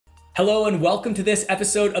Hello and welcome to this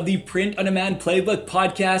episode of the Print on Demand Playbook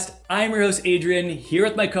podcast. I'm your host Adrian, here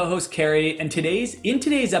with my co-host Carrie, and in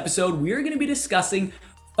today's episode, we are going to be discussing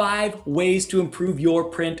 5 ways to improve your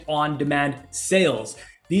print on demand sales.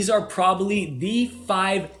 These are probably the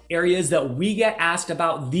 5 areas that we get asked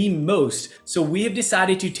about the most. So we have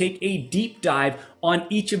decided to take a deep dive on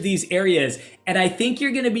each of these areas. And I think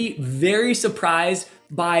you're going to be very surprised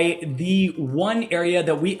by the one area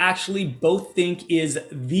that we actually both think is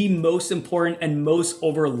the most important and most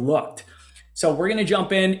overlooked. So we're going to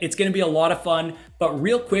jump in. It's going to be a lot of fun. But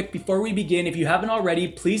real quick, before we begin, if you haven't already,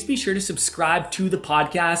 please be sure to subscribe to the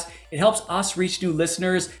podcast. It helps us reach new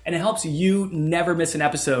listeners and it helps you never miss an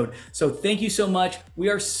episode. So thank you so much. We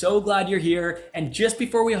are so glad you're here. And just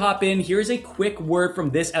before we hop in, here's a quick word from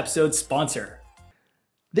this episode's sponsor.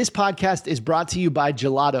 This podcast is brought to you by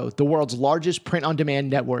Gelato, the world's largest print-on-demand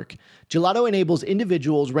network. Gelato enables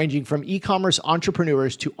individuals ranging from e-commerce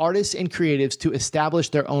entrepreneurs to artists and creatives to establish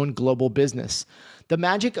their own global business. The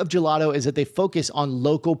magic of Gelato is that they focus on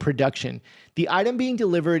local production. The item being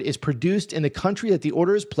delivered is produced in the country that the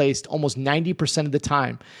order is placed almost 90% of the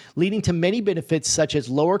time, leading to many benefits such as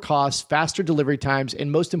lower costs, faster delivery times, and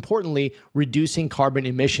most importantly, reducing carbon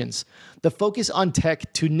emissions. The focus on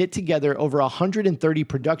tech to knit together over 130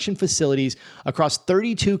 production facilities across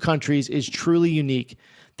 32 countries is truly unique.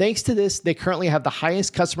 Thanks to this, they currently have the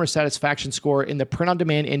highest customer satisfaction score in the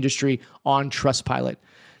print-on-demand industry on Trustpilot.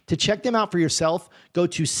 To check them out for yourself, go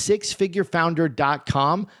to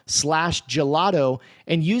sixfigurefounder.com/gelato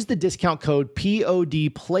and use the discount code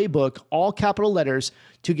PODPlaybook, all capital letters,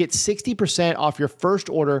 to get 60% off your first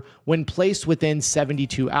order when placed within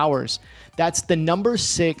 72 hours. That's the number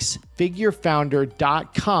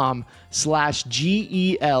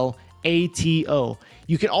 6figurefounder.com/GELATO.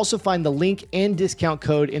 You can also find the link and discount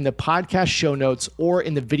code in the podcast show notes or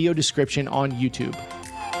in the video description on YouTube.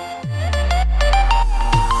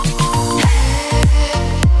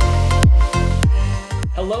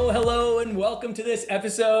 Hello, and welcome to this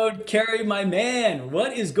episode. Carrie, my man,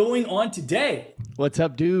 what is going on today? What's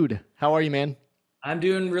up, dude? How are you, man? I'm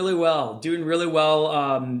doing really well.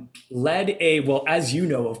 As you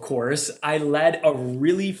know, of course, I led a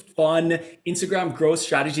really fun Instagram growth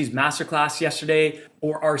strategies masterclass yesterday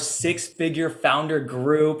for our 6-figure founder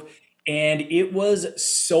group. And it was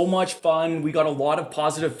so much fun. We got a lot of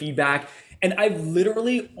positive feedback. And I've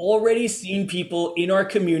literally already seen people in our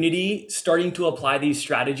community starting to apply these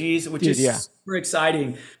strategies, which is super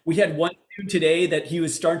exciting. We had one dude today that he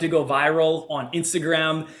was starting to go viral on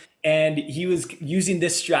Instagram, and he was using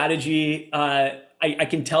this strategy. I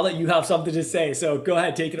can tell that you have something to say, so go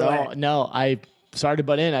ahead, take it away. Oh, no, sorry to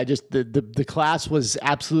butt in. The class was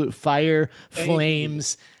absolute fire,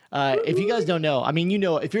 flames. If you guys don't know,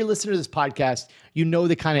 if you're listening to this podcast, you know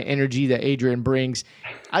the kind of energy that Adrian brings.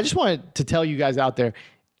 I just wanted to tell you guys out there,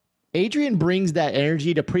 Adrian brings that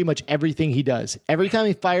energy to pretty much everything he does. Every time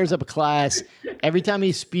he fires up a class, every time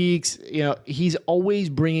he speaks, he's always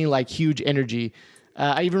bringing like huge energy.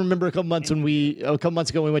 I even remember a couple months ago when we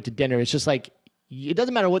went to dinner. It's just like, it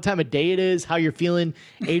doesn't matter what time of day it is, how you're feeling.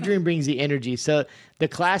 Adrian brings the energy. So the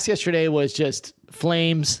class yesterday was just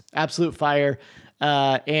flames, absolute fire.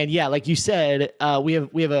 And yeah, like you said, we have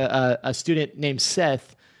a student named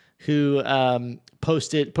Seth who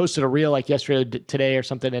posted a reel like yesterday, today or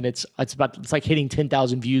something, and it's like hitting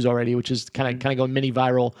 10,000 views already, which is kind of going mini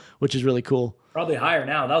viral, which is really cool. Probably higher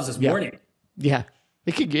now. That was this morning. Yeah,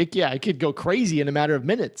 it could go crazy in a matter of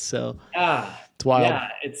minutes. So it's wild. Yeah,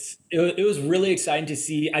 it was really exciting to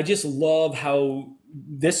see. I just love how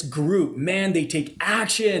this group, man, they take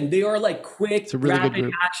action. They are like quick, really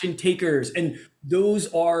rapid action takers. And those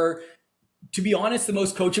are, to be honest, the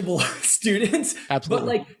most coachable students. Absolutely.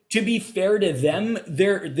 But like, to be fair to them,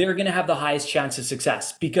 they're going to have the highest chance of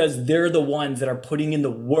success because they're the ones that are putting in the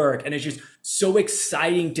work. And it's just so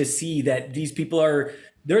exciting to see that these people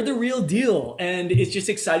they're the real deal. And it's just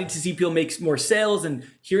exciting to see people make more sales and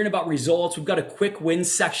hearing about results. We've got a quick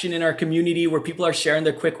wins section in our community where people are sharing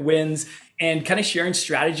their quick wins and kind of sharing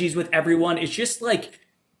strategies with everyone. It's just like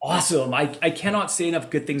awesome. I cannot say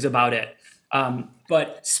enough good things about it.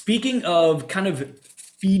 But speaking of kind of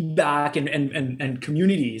feedback and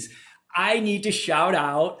communities, I need to shout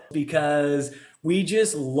out because we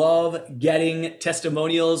just love getting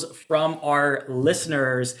testimonials from our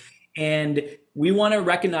listeners. And we want to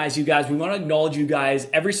recognize you guys. We want to acknowledge you guys.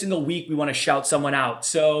 Every single week, we want to shout someone out.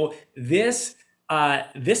 So this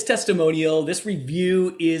testimonial, this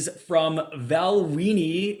review is from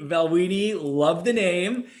Valwini. Valwini, love the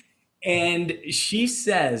name. And she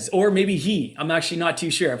says, or maybe he, I'm actually not too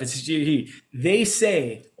sure if it's she or he, they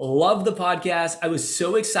say, love the podcast. I was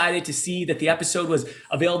so excited to see that the episode was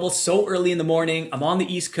available so early in the morning. I'm on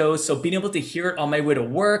the East Coast, so being able to hear it on my way to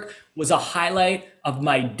work was a highlight of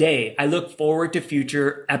my day. I look forward to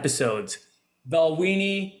future episodes.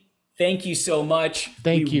 Valwini, thank you so much.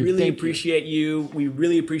 We really appreciate you. We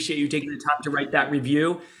really appreciate you taking the time to write that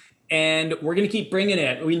review. And we're going to keep bringing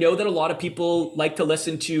it. We know that a lot of people like to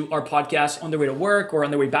listen to our podcast on their way to work or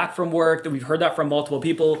on their way back from work. That we've heard that from multiple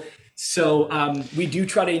people. So we do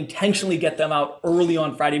try to intentionally get them out early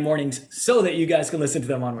on Friday mornings so that you guys can listen to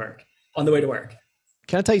them on the way to work.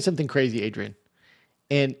 Can I tell you something crazy, Adrian?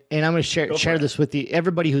 And I'm going to share this with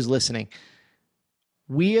everybody who's listening.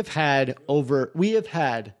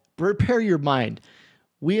 Prepare your mind.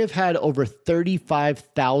 We have had over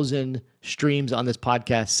 35,000 streams on this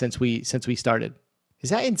podcast since we started.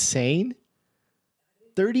 Is that insane?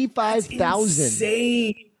 35,000.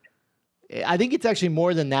 Insane. I think it's actually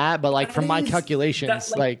more than that, but like from my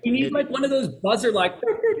calculations, you need one of those buzzer like.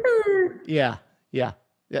 Yeah.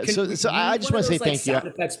 So I just want to say thank you. Sound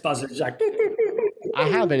effects buzzers like. I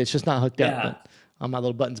have it. It's just not hooked up on my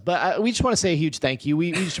little buttons. But we just want to say a huge thank you.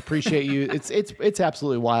 We just appreciate you. It's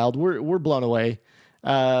absolutely wild. We're blown away.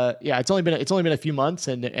 It's only been a few months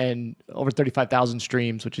and over 35,000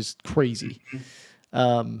 streams, which is crazy.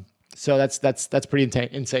 So that's pretty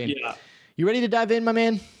insane. Yeah. You ready to dive in, my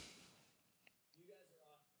man?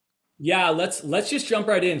 Yeah, let's just jump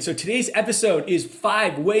right in. So today's episode is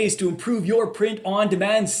 5 ways to improve your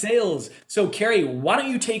print-on-demand sales. So Carrie, why don't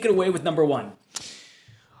you take it away with number 1?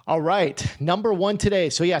 All right. Number 1 today.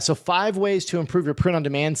 So 5 ways to improve your print on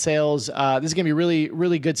demand sales. This is going to be really,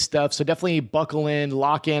 really good stuff. So definitely buckle in,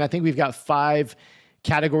 lock in. I think we've got 5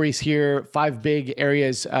 categories here, 5 big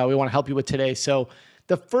areas we want to help you with today. So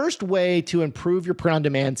the first way to improve your print on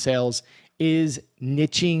demand sales is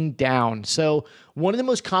niching down. So one of the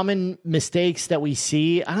most common mistakes that we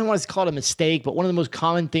see, I don't want to call it a mistake, but one of the most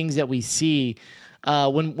common things that we see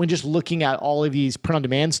when just looking at all of these print on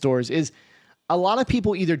demand stores is a lot of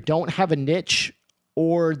people either don't have a niche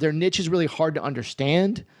or their niche is really hard to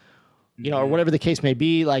understand, or whatever the case may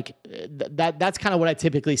be. Like that's kind of what I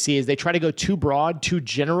typically see is they try to go too broad, too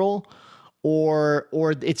general, or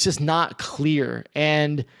it's just not clear.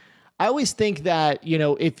 And I always think that,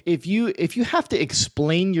 if you have to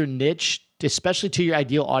explain your niche, especially to your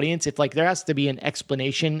ideal audience, if like there has to be an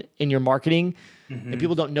explanation in your marketing and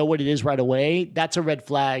people don't know what it is right away, that's a red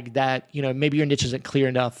flag that, maybe your niche isn't clear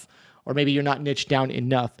enough. Or maybe you're not niched down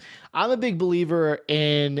enough. I'm a big believer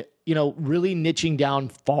in, really niching down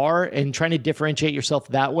far and trying to differentiate yourself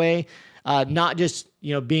that way. Not just,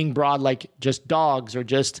 being broad, like just dogs or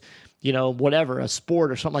just, whatever, a sport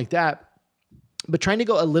or something like that, but trying to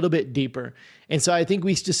go a little bit deeper. And so I think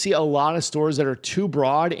we just see a lot of stores that are too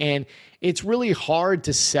broad, and it's really hard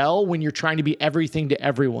to sell when you're trying to be everything to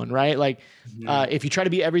everyone, right? Like if you try to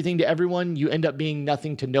be everything to everyone, you end up being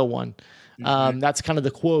nothing to no one. That's kind of the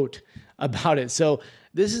quote about it. So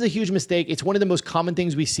this is a huge mistake. It's one of the most common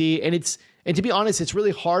things we see. And to be honest, it's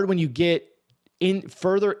really hard when you get in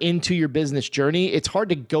further into your business journey. It's hard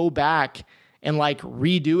to go back and like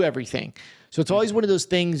redo everything. So it's always one of those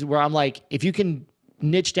things where I'm like, if you can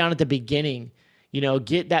niche down at the beginning,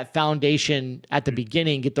 get that foundation at the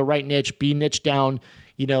beginning, get the right niche, be niched down,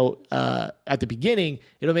 at the beginning,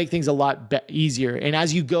 it'll make things a lot easier. And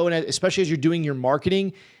as you go, and especially as you're doing your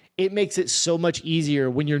marketing, it makes it so much easier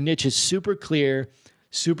when your niche is super clear,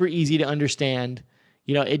 super easy to understand.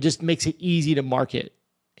 It just makes it easy to market.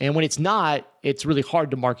 And when it's not, it's really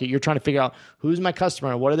hard to market. You're trying to figure out who's my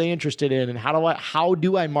customer, what are they interested in, and how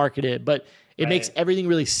do I market it? But it makes everything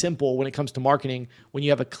really simple when it comes to marketing when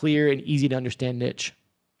you have a clear and easy to understand niche.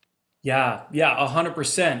 Yeah,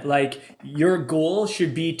 100%. Like your goal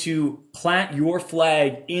should be to plant your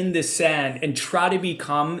flag in the sand and try to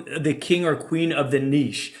become the king or queen of the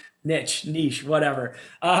niche, whatever.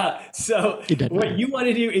 So what you want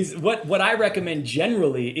to do is what I recommend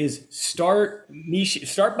generally is start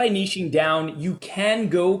by niching down. You can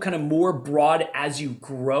go kind of more broad as you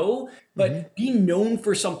grow, but be known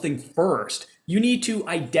for something first. You need to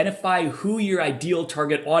identify who your ideal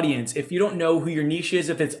target audience. If you don't know who your niche is,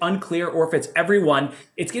 if it's unclear or if it's everyone,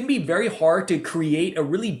 it's going to be very hard to create a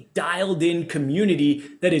really dialed in community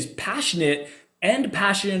that is passionate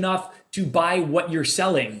enough to buy what you're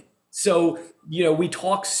selling. So, we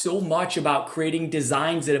talk so much about creating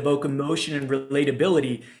designs that evoke emotion and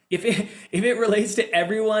relatability. If it relates to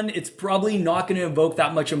everyone, it's probably not going to evoke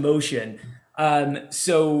that much emotion.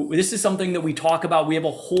 So this is something that we talk about. We have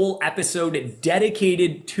a whole episode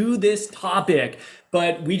dedicated to this topic,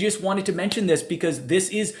 but we just wanted to mention this because this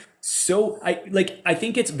is I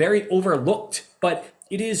think it's very overlooked, but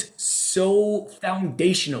it is so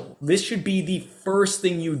foundational. This should be the first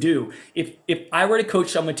thing you do. If I were to coach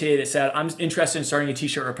someone today that said, I'm interested in starting a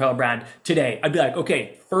t-shirt or apparel brand today, I'd be like,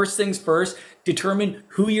 okay, first things first, determine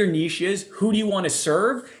who your niche is, who do you want to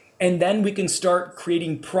serve, and then we can start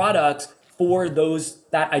creating products for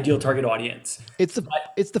that ideal target audience. It's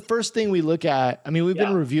the first thing we look at. I mean, we've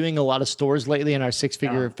been reviewing a lot of stores lately in our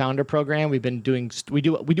 6-figure founder program. We've been doing we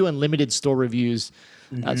do unlimited store reviews,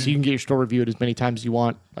 so you can get your store reviewed as many times as you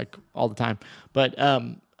want, like all the time. But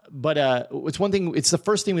it's one thing. It's the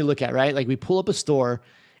first thing we look at, right? Like we pull up a store,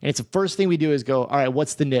 and it's the first thing we do is go, all right,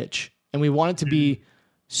 what's the niche? And we want it to be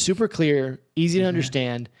super clear, easy to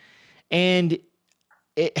understand, and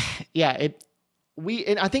and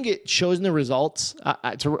I think it shows in the results.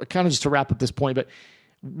 To kind of just to wrap up this point, but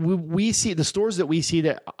we see the stores that we see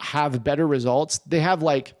that have better results. They have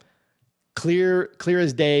like clear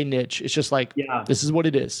as day niche. It's just like this is what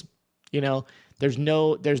it is. You know, there's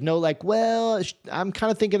no like, well, I'm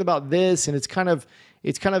kind of thinking about this, and it's kind of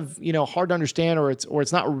hard to understand, or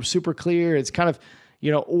it's not super clear. It's kind of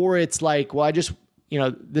or it's like, well, I just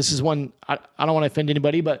this is one. I don't want to offend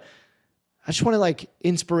anybody, but I just want to like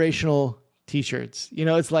inspirational t-shirts.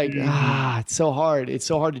 It's like, it's so hard. It's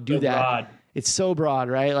so hard to do that. Broad. It's so broad,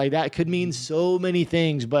 right? Like that could mean so many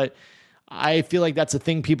things, but I feel like that's a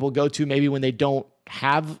thing people go to maybe when they don't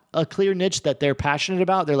have a clear niche that they're passionate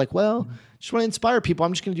about. They're like, well, just want to inspire people.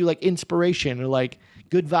 I'm just going to do like inspiration or like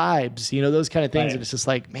good vibes, those kind of things. Right. And it's just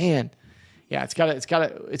like, man, yeah, it's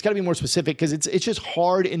gotta be more specific, because it's just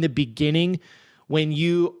hard in the beginning when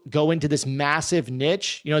you go into this massive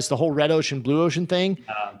niche. It's the whole red ocean, blue ocean thing.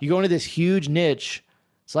 You go into this huge niche.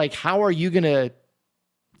 It's like, how are you going to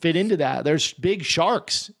fit into that? There's big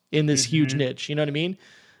sharks in this huge niche. You know what I mean?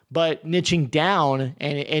 But niching down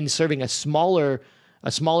and serving a smaller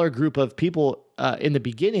group of people in the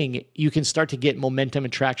beginning, you can start to get momentum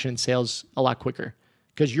and traction and sales a lot quicker,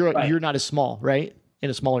 because you're not as small, right? In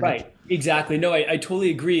a smaller niche. Right. Exactly. No, I totally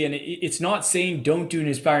agree. And it's not saying don't do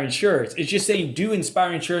inspiring shirts. It's just saying do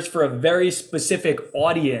inspiring shirts for a very specific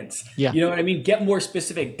audience. Yeah. You know what I mean? Get more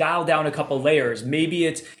specific, dial down a couple layers. Maybe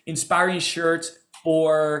it's inspiring shirts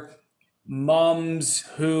for moms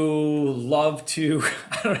who love to,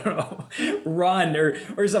 I don't know, run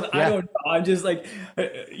or something. Yeah. I don't know. I'm just like,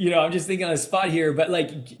 I'm just thinking on the spot here, but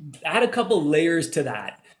like add a couple layers to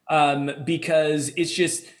that, because it's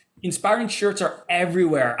just, inspiring shirts are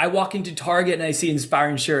everywhere. I walk into Target and I see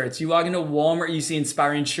inspiring shirts. You walk into Walmart, you see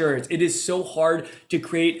inspiring shirts. It is so hard to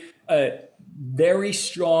create a very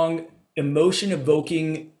strong,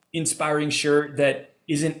 emotion-evoking, inspiring shirt that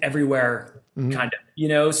isn't everywhere, kind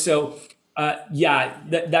of, So,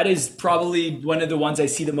 that is probably one of the ones I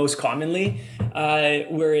see the most commonly,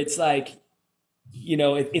 where it's like,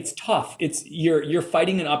 it's tough. You're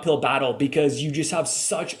fighting an uphill battle because you just have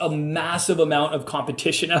such a massive amount of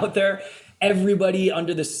competition out there. Everybody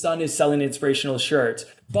under the sun is selling inspirational shirts.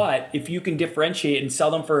 But if you can differentiate and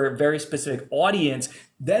sell them for a very specific audience,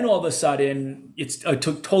 then all of a sudden it's a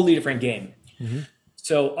totally different game.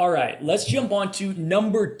 So, all right, let's jump on to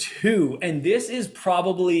number 2. And this is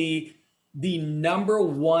probably the number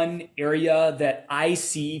one area that I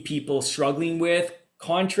see people struggling with,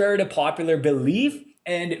 contrary to popular belief,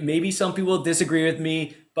 and maybe some people disagree with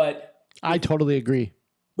me, but I totally agree.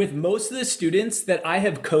 With most of the students that I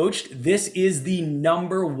have coached, this is the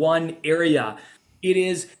number one area. It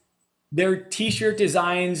is their t-shirt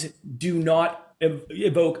designs do not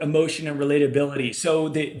evoke emotion and relatability. So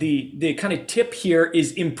the kind of tip here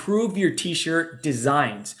is improve your t-shirt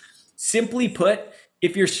designs. Simply put,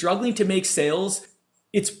 if you're struggling to make sales,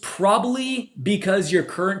 it's probably because your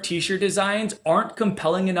current t-shirt designs aren't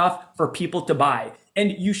compelling enough for people to buy.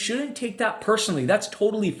 And you shouldn't take that personally. That's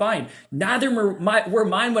totally fine. Neither were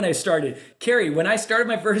mine when I started. Carrie, when I started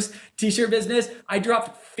my first t-shirt business, I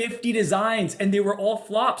dropped 50 designs and they were all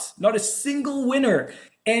flops, not a single winner.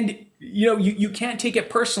 And you can't take it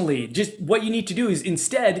personally. Just what you need to do is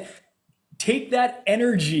instead take that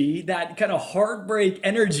energy, that kind of heartbreak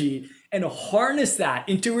energy, and harness that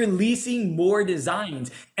into releasing more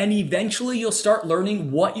designs. And eventually you'll start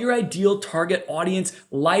learning what your ideal target audience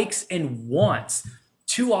likes and wants.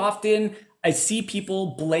 Too often, I see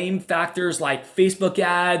people blame factors like Facebook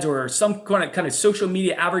ads or some kind of social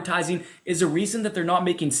media advertising is a reason that they're not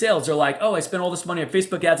making sales. They're like, oh, I spent all this money on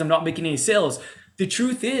Facebook ads, I'm not making any sales. The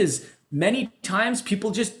truth is, many times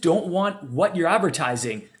people just don't want what you're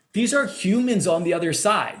advertising. These are humans on the other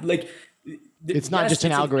side. Like, it's not just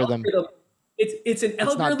an algorithm. It's an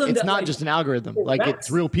algorithm. It's not just an algorithm. Like,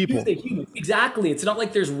 it's real people. Exactly. It's not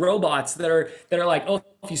like there's robots that are like, oh,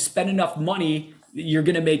 if you spend enough money, you're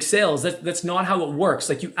going to make sales. That's not how it works.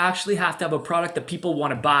 Like, you actually have to have a product that people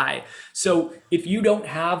want to buy. So if you don't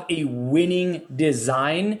have a winning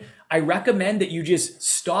design, I recommend that you just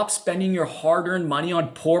stop spending your hard-earned money on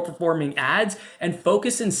poor performing ads and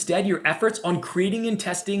focus instead your efforts on creating and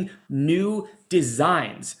testing new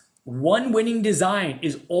designs. One winning design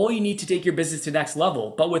is all you need to take your business to the next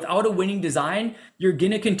level. But without a winning design, you're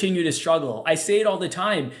going to continue to struggle. I say it all the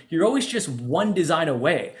time. You're always just one design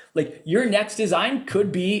away. Like, your next design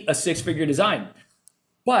could be a six-figure design,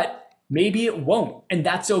 but maybe it won't, and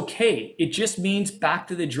that's okay. It just means back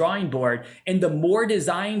to the drawing board. And the more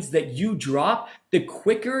designs that you drop, the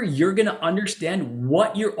quicker you're going to understand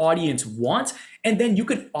what your audience wants, and then you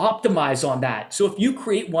can optimize on that. So if you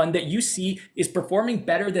create one that you see is performing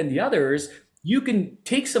better than the others, you can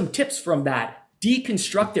take some tips from that,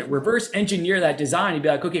 deconstruct it, reverse engineer that design, and be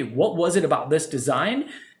like, okay, what was it about this design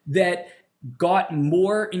that got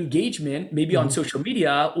more engagement, maybe on social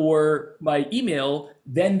media or by email,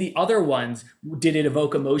 than the other ones? Did it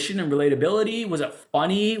evoke emotion and relatability? Was it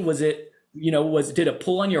funny? Was it, did it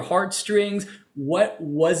pull on your heartstrings? What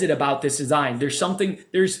was it about this design? There's something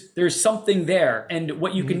there. And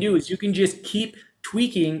what you can do is you can just keep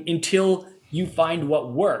tweaking until you find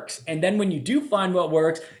what works. And then when you do find what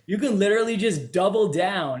works, you can literally just double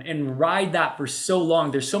down and ride that for so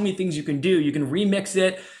long. There's so many things you can do. You can remix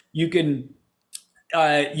it. You can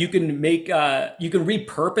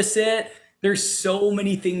repurpose it. There's so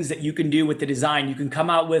many things that you can do with the design. You can come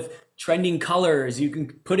out with trending colors. You can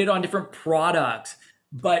put it on different products,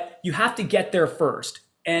 but you have to get there first.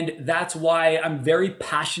 And that's why I'm very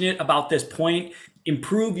passionate about this point.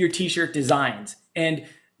 Improve your t-shirt designs. And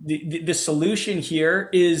the solution here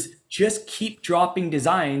is just keep dropping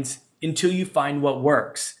designs until you find what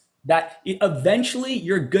works. Eventually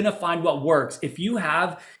you're gonna find what works. If you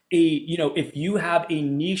have a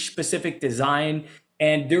niche specific design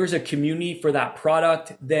and there's a community for that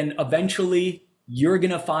product, then eventually you're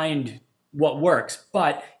gonna find what works,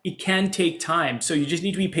 but it can take time. So you just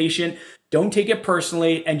need to be patient. Don't take it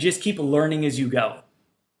personally and just keep learning as you go.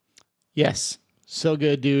 Yes. So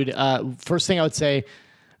good, dude. First thing I would say,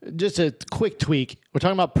 just a quick tweak. We're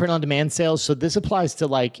talking about print on demand sales. So this applies to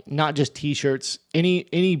like not just t-shirts,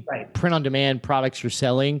 any right. Print on demand products you're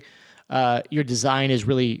selling. Your design is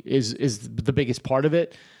really is the biggest part of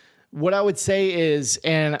it. What I would say is,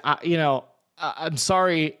 and I'm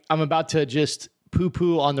sorry, I'm about to just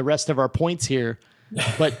poo-poo on the rest of our points here,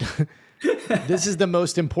 but this is the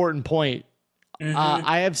most important point.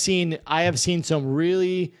 I have seen some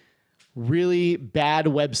really, really bad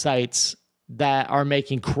websites that are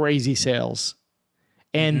making crazy sales.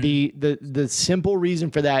 And the simple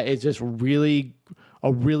reason for that is just a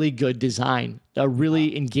really good design, a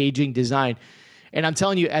really engaging design. And I'm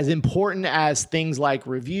telling you, as important as things like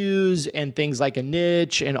reviews and things like a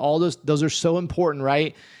niche and all those are so important,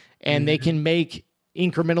 right? And they can make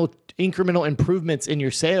incremental improvements in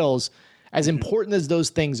your sales. As important as those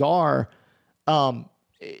things are,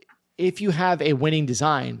 if you have a winning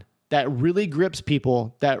design that really grips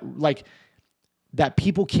people, that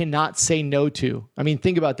people cannot say no to. I mean,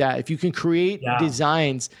 think about that. If you can create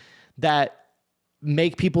designs that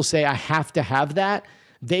make people say, I have to have that,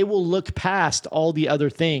 they will look past all the other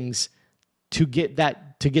things to get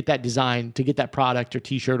that design, to get that product or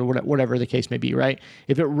t-shirt or whatever the case may be, right?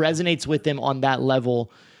 If it resonates with them on that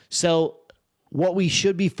level. So what we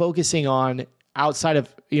should be focusing on outside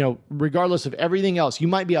of, regardless of everything else, you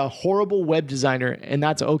might be a horrible web designer and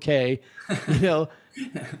that's okay.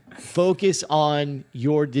 Focus on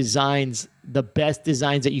your designs, the best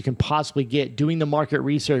designs that you can possibly get, doing the market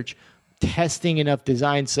research, testing enough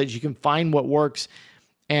designs so that you can find what works.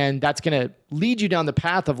 And that's going to lead you down the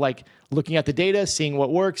path of like looking at the data, seeing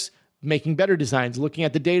what works, making better designs, looking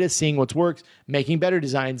at the data, seeing what works, making better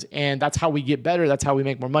designs. And that's how we get better. That's how we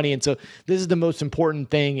make more money. And so this is the most important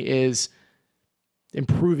thing, is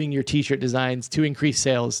improving your t-shirt designs to increase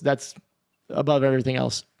sales. That's above everything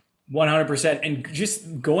else. 100%. And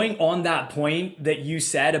just going on that point that you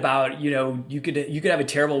said about, you could have a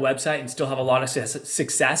terrible website and still have a lot of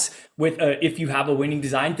success with if you have a winning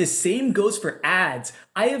design. The same goes for ads.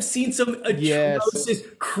 I have seen some atrocious,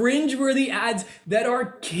 cringeworthy ads that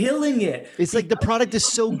are killing it. It's like the product is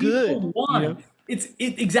so good.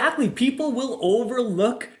 Exactly. People will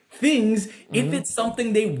overlook things if it's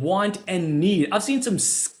something they want and need. I've seen some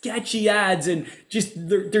sketchy ads and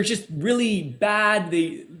they're just really bad.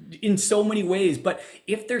 In so many ways, but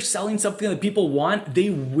if they're selling something that people want, they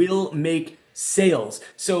will make sales.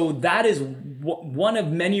 So that is one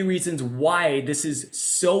of many reasons why this is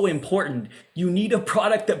so important. You need a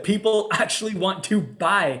product that people actually want to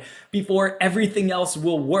buy before everything else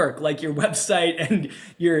will work, like your website and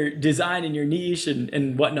your design and your niche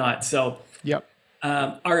and whatnot. So Yep.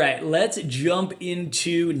 all right, let's jump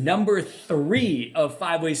into number 3 of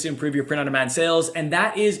 5 ways to improve your print-on-demand sales, and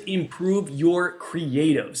that is improve your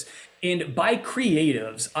creatives. And by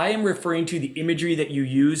creatives, I am referring to the imagery that you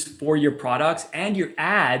use for your products and your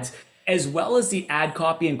ads, as well as the ad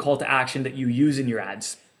copy and call to action that you use in your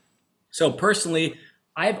ads. So personally,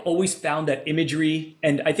 I've always found that imagery,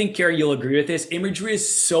 and I think Carrie, you'll agree with this, imagery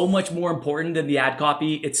is so much more important than the ad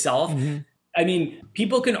copy itself. I mean,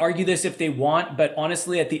 people can argue this if they want, but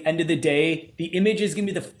honestly, at the end of the day, the image is going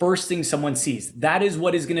to be the first thing someone sees. That is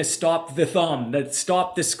what is going to stop the thumb, that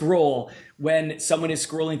stop the scroll when someone is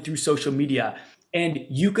scrolling through social media. And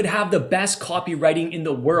you could have the best copywriting in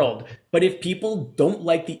the world, but if people don't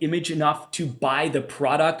like the image enough to buy the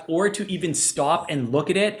product or to even stop and look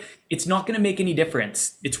at it, it's not going to make any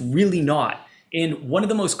difference. It's really not. And one of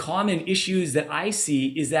the most common issues that I see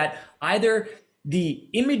is that either the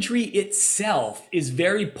imagery itself is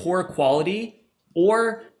very poor quality,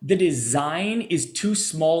 or the design is too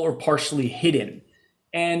small or partially hidden.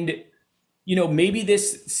 And, maybe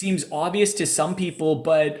this seems obvious to some people,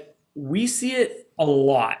 but we see it a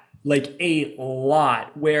lot, like a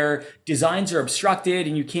lot, where designs are obstructed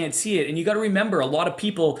and you can't see it. And you got to remember, a lot of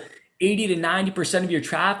people, 80 to 90% of your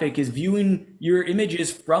traffic is viewing your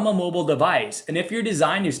images from a mobile device. And if your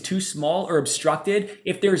design is too small or obstructed,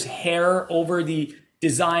 if there's hair over the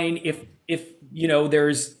design, if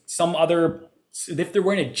there's some other, if they're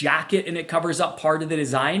wearing a jacket and it covers up part of the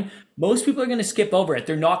design, most people are going to skip over it.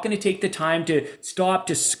 They're not going to take the time to stop,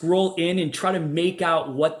 to scroll in and try to make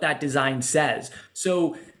out what that design says.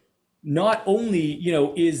 So not only,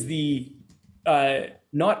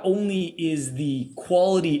 not only is the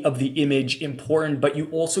quality of the image important, but you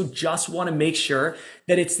also just want to make sure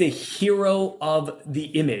that it's the hero of the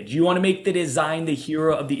image. You want to make the design the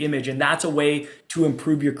hero of the image, and that's a way to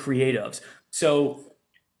improve your creatives. So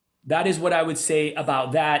that is what I would say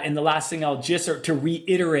about that. And the last thing I'll just to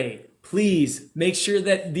reiterate, please make sure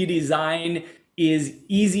that the design is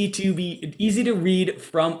easy to read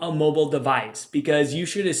from a mobile device, because you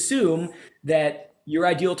should assume that your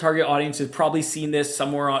ideal target audience has probably seen this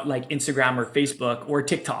somewhere on like Instagram or Facebook or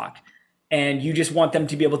TikTok, and you just want them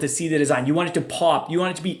to be able to see the design. You want it to pop. You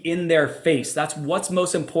want it to be in their face. That's what's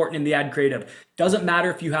most important in the ad creative. Doesn't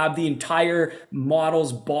matter if you have the entire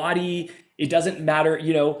model's body. It doesn't matter.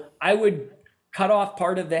 I would cut off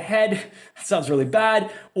part of the head. That sounds really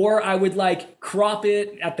bad. Or I would crop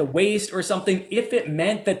it at the waist or something if it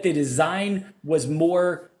meant that the design was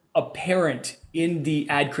more apparent in the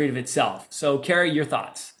ad creative itself. So Carrie, your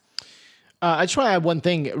thoughts? I just want to add one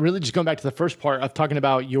thing, really just going back to the first part of talking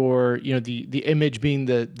about the image being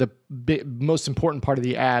the most important part of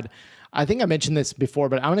the ad. I think I mentioned this before,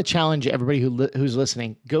 but I want to challenge everybody who's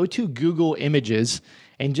listening. Go to Google Images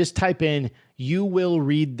and just type in, "You will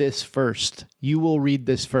read this first." You will read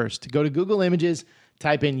this first. Go to Google Images,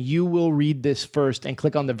 type in, "You will read this first," and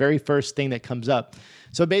click on the very first thing that comes up.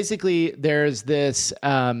 So basically, there's this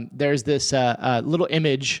little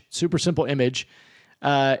image, super simple image,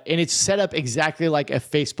 and it's set up exactly like a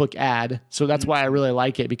Facebook ad. So that's why I really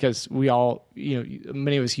like it, because we all,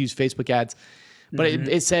 many of us use Facebook ads. But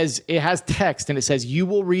it says, it has text, and it says, "You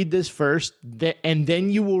will read this first, and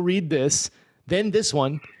then you will read this, then this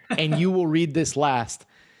one, and you will read this last."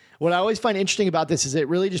 What I always find interesting about this is it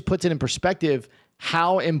really just puts it in perspective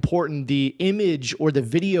how important the image or the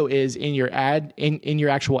video is in your ad, in your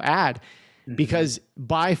actual ad. Because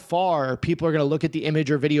by far, people are going to look at the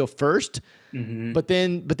image or video first. But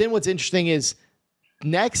then what's interesting is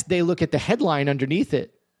next they look at the headline underneath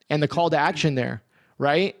it and the call to action there,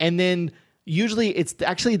 right? And then usually it's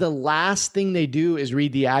actually the last thing they do is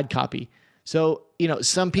read the ad copy. So,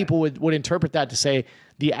 some people would interpret that to say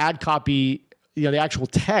the ad copy, the actual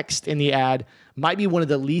text in the ad might be one of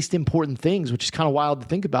the least important things, which is kind of wild to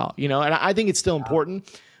think about, and I think it's still important,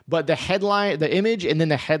 but the headline, the image, and then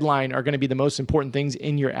the headline are going to be the most important things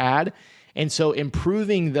in your ad. And so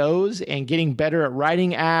improving those and getting better at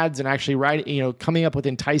writing ads and actually coming up with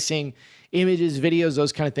enticing images, videos,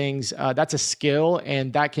 those kind of things, that's a skill,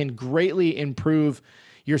 and that can greatly improve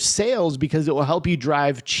your sales because it will help you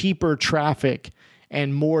drive cheaper traffic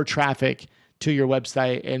and more traffic to your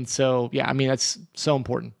website. And so, that's so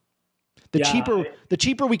important. The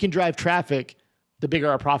cheaper we can drive traffic, the bigger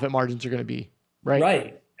our profit margins are going to be, right?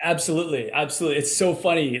 Right. Absolutely, absolutely. It's so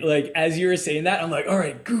funny. Like as you were saying that, I'm like, all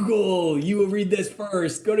right, Google, you will read this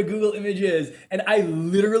first. Go to Google Images. And I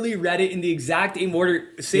literally read it in the exact same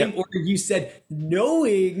Yep. order you said,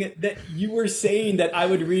 knowing that you were saying that I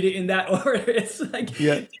would read it in that order. It's like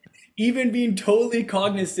Yeah. even being totally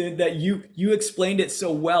cognizant that you explained it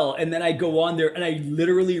so well. And then I go on there and I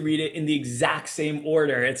literally read it in the exact same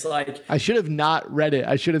order. It's like, I should have not read it.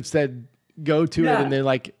 I should have said, go to it yeah. and then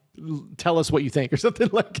like tell us what you think or something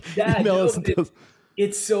like Yeah, email no, us and tell us.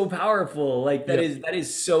 it's so powerful. Like Yep. that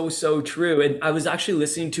is so so true. And I was actually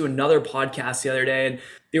listening to another podcast the other day, and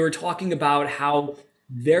they were talking about how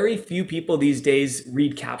very few people these days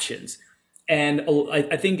read captions. And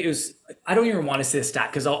I think it was, I don't even want to say a stat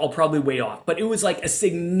because I'll probably way off, but it was like a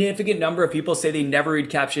significant number of people say they never read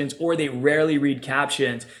captions or they rarely read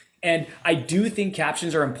captions. And I do think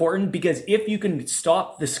captions are important because if you can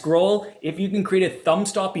stop the scroll, if you can create a thumb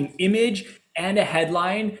stopping image and a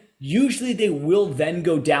headline, usually they will then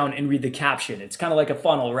go down and read the caption. It's kind of like a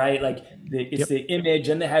funnel, right? Like it's Yep. the image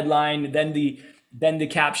and the headline, then the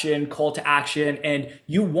caption, call to action, and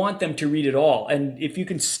you want them to read it all. And if you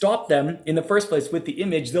can stop them in the first place with the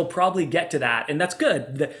image, they'll probably get to that. And that's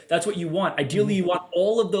good. That's what you want. Ideally, you want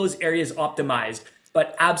all of those areas optimized.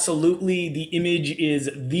 But absolutely, the image is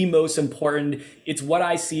the most important. It's what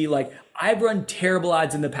I see. Like, I've run terrible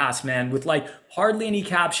ads in the past, man, with like hardly any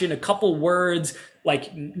caption, a couple words,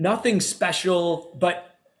 like nothing special,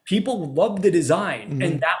 but people love the design.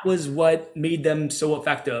 And that was what made them so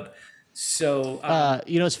effective. So,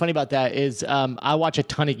 You know what's funny about that is I watch a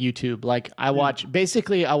ton of YouTube. Like I watch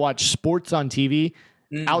sports on TV.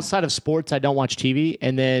 Outside of sports, I don't watch TV,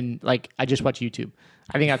 and then like I just watch YouTube.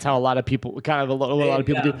 I think that's how a lot of people, kind of a lot of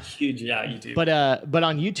people yeah, do. huge, yeah, YouTube. But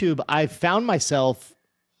on YouTube, I found myself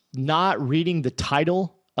not reading the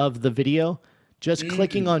title of the video, just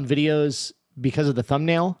clicking on videos because of the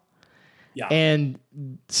thumbnail. Yeah. And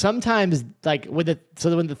sometimes like when the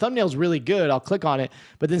thumbnail's really good, I'll click on it.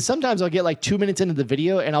 But then sometimes I'll get like 2 minutes into the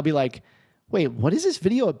video and I'll be like, wait, what is this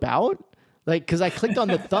video about? Like, cause I clicked on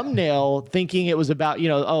the thumbnail thinking it was about,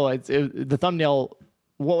 the thumbnail,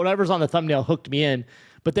 whatever's on the thumbnail hooked me in.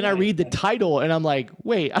 But then I read the title and I'm like,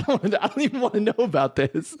 wait, I don't even want to know about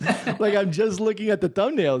this. Like I'm just looking at the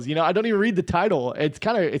thumbnails, I don't even read the title. It's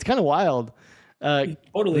kind of wild.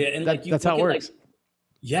 Totally. And like that's how it works.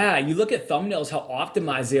 Yeah, you look at thumbnails, how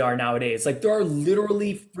optimized they are nowadays. Like there are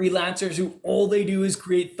literally freelancers who all they do is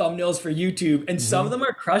create thumbnails for YouTube, and some of them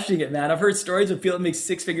are crushing it, man. I've heard stories of people that make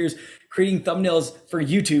six figures creating thumbnails for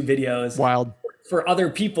YouTube videos Wild. for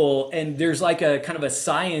other people, and there's like a kind of a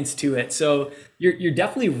science to it. So you're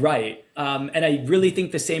definitely right, and I really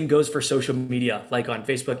think the same goes for social media, like on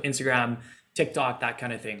Facebook, Instagram, TikTok, that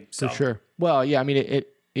kind of thing. So For sure. Well, yeah, I mean,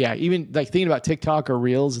 yeah, even like thinking about TikTok or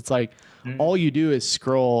Reels, it's like all you do is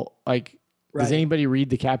scroll. Like, does Right. anybody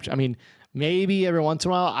read the caption? I mean, maybe every once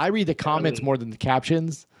in a while. I read the comments more than the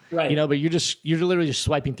captions, Right. but you're literally just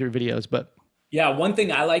swiping through videos. But yeah, one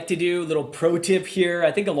thing I like to do, little pro tip here.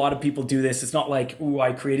 I think a lot of people do this. It's not like, ooh,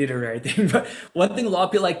 I created it or anything. But one thing a lot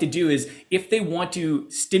of people like to do is if they want to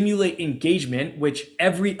stimulate engagement, which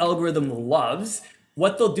every algorithm loves,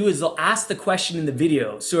 what they'll do is they'll ask the question in the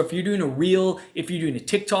video. So if you're doing a reel, if you're doing a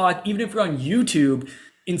TikTok, even if you're on YouTube,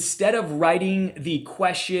 instead of writing the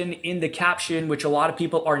question in the caption, which a lot of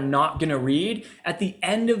people are not going to read, at the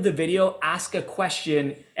end of the video, ask a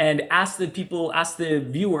question and ask the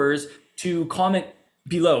viewers to comment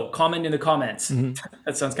below, comment in the comments.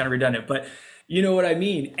 That sounds kind of redundant, but you know what I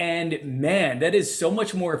mean? And man, that is so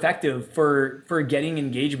much more effective for getting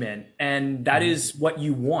engagement. And that is what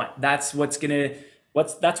you want. That's what's going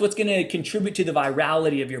to contribute to the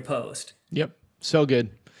virality of your post. yep, so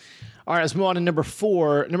good. All right, let's move on to number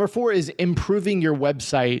 4. Number 4 is improving your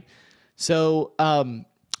website. So,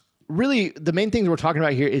 really, the main thing that we're talking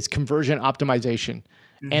about here is conversion optimization.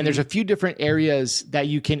 And there's a few different areas that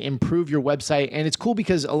you can improve your website. And it's cool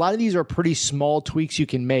because a lot of these are pretty small tweaks you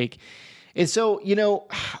can make. And so,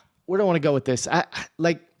 where do I want to go with this?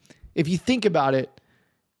 If you think about it,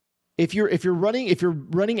 if you're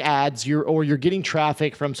running ads, you're getting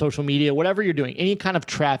traffic from social media, whatever you're doing, any kind of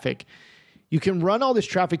traffic, you can run all this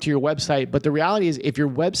traffic to your website. But the reality is, if your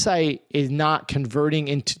website is not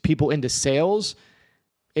converting people into sales,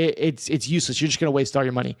 it's useless. You're just going to waste all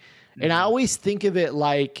your money. And I always think of it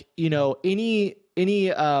like, any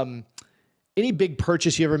big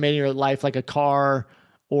purchase you ever made in your life, like a car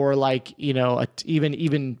or like, even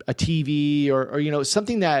a TV or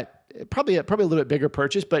something that probably a little bit bigger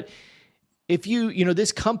purchase. But if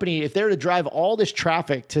this company, if they're to drive all this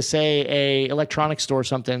traffic to say a electronics store or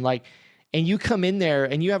something, like and you come in there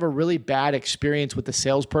and you have a really bad experience with the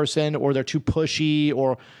salesperson, or they're too pushy,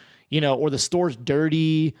 or, or the store's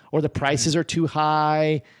dirty, or the prices are too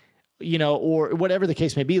high, or whatever the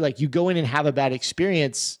case may be, like you go in and have a bad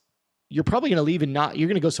experience, you're probably going to leave and you're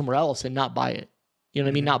going to go somewhere else and not buy it. You know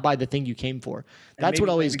what I mean? Not buy the thing you came for. That's what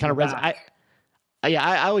always kind of resonates.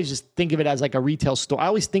 I always just think of it as like a retail store. I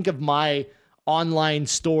always think of my online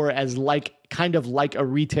store as kind of like a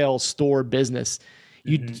retail store business.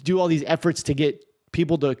 You do all these efforts to get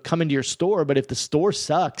people to come into your store, but if the store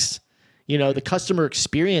sucks, the customer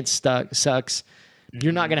experience sucks,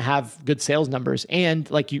 you're not going to have good sales numbers. And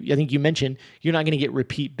I think you mentioned, you're not going to get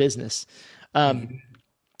repeat business. And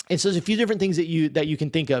so there's a few different things that you can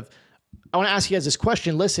think of. I want to ask you guys this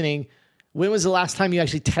question listening. When was the last time you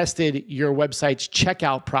actually tested your website's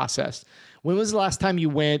checkout process? When was the last time you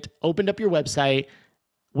opened up your website,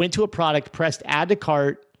 went to a product, pressed add to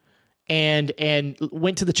cart, and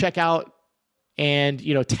went to the checkout and,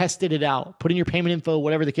 tested it out, put in your payment info,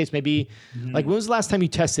 whatever the case may be. Like, when was the last time you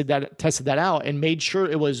tested that out and made sure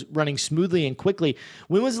it was running smoothly and quickly?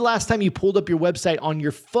 When was the last time you pulled up your website on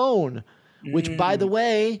your phone, which, by the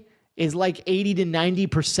way, is like 80 to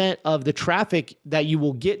 90% of the traffic that you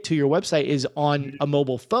will get to your website is on a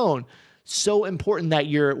mobile phone. So important that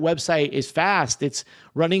your website is fast, it's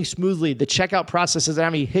running smoothly, the checkout process doesn't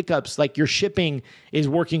have any hiccups, like your shipping is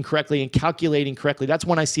working correctly and calculating correctly. That's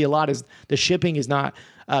one I see a lot, is the shipping is not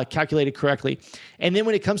calculated correctly. And then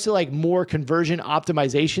when it comes to like more conversion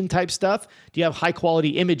optimization type stuff, do you have high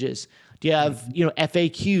quality images? Do you have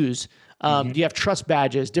FAQs? Do you have trust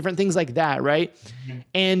badges? Different things like that, right?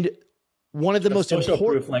 And one of the most social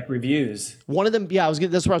important proof, like reviews. One of them,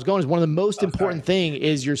 that's where I was going. Is one of the most important thing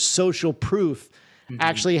is your social proof,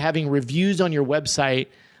 actually having reviews on your website.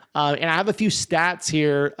 And I have a few stats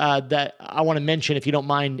here that I want to mention, if you don't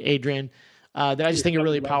mind, Adrian, that I just think are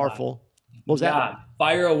really powerful. What was that?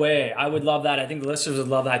 Fire away. I would love that. I think the listeners would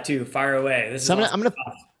love that too. Fire away. I'm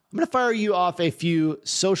gonna fire you off a few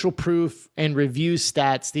social proof and review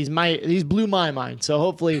stats. These blew my mind. So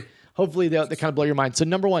hopefully they kind of blow your mind. So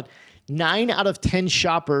number one, 9 out of 10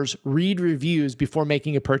 shoppers read reviews before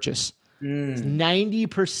making a purchase.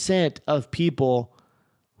 90% of people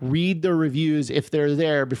read the reviews if they're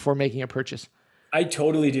there before making a purchase. I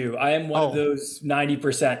totally do. I am one of those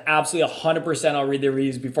 90%. Absolutely 100% I'll read the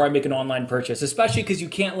reviews before I make an online purchase, especially because you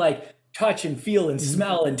can't like touch and feel and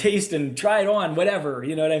smell and taste and try it on, whatever.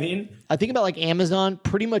 You know what I mean? I think about like Amazon,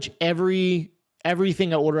 pretty much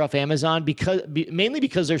everything I order off Amazon, mainly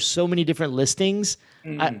because there's so many different listings.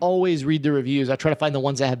 I always read the reviews. I try to find the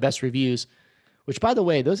ones that have best reviews, which, by the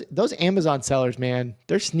way, those Amazon sellers, man,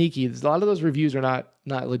 they're sneaky. A lot of those reviews are not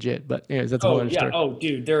legit, but anyways, that's a whole other story. Oh,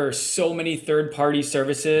 dude, there are so many third-party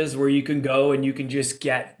services where you can go and you can just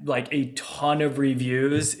get like a ton of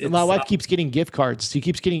reviews. My wife keeps getting gift cards. She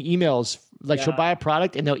keeps getting emails. She'll buy a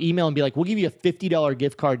product and they'll email and be like, we'll give you a $50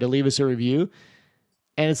 gift card to leave us a review.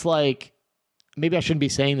 And it's like, maybe I shouldn't be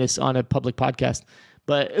saying this on a public podcast,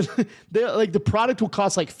 but like the product will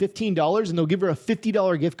cost like $15 and they'll give her a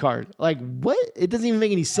 $50 gift card. Like, what? It doesn't even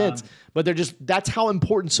make any sense. But that's how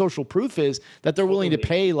important social proof is, that they're willing to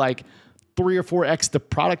pay like 3 or 4x the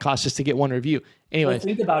product cost just to get one review. Anyway,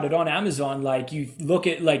 think about it on Amazon. Like, you look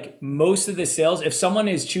at like most of the sales, if someone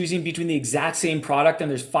is choosing between the exact same product and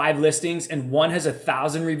there's 5 listings and one has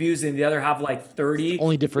 1,000 reviews and the other have like 30,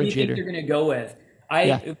 only differentiator, what do you think they're going to go with?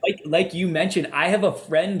 Like you mentioned, I have a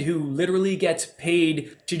friend who literally gets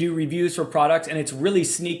paid to do reviews for products, and it's really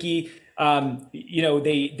sneaky.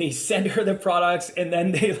 They send her the products and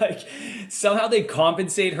then they somehow they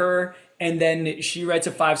compensate her, and then she writes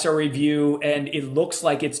a 5-star review and it looks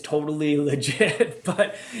like it's totally legit,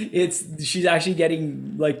 but she's actually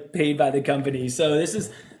getting like paid by the company. So this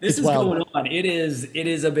is going on. It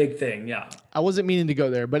is a big thing. Yeah. I wasn't meaning to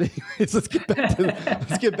go there, but anyways, let's get back to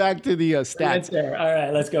the stats. All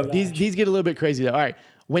right, let's go back. These get a little bit crazy though. All right.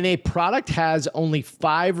 When a product has only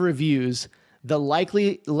 5 reviews, the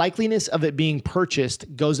likeliness of it being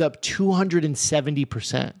purchased goes up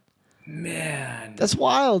 270%. Man, that's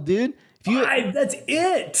wild, dude. That's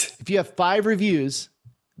it. If you have 5 reviews,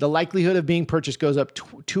 the likelihood of being purchased goes up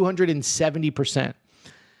 270%.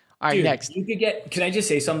 All right, dude, next. Can I just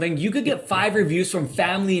say something? You could get 5 reviews from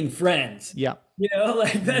family and friends. Yeah.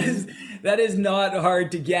 That is not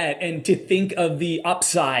hard to get. And to think of the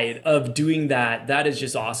upside of doing that is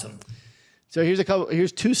just awesome. So here's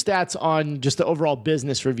 2 stats on just the overall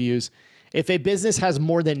business reviews. If a business has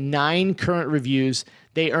more than 9 current reviews,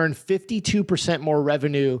 they earn 52% more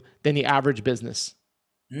revenue than the average business.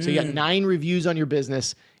 So you got 9 reviews on your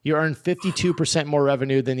business, you earn 52% more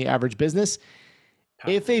revenue than the average business.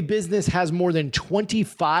 If a business has more than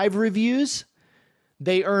 25 reviews,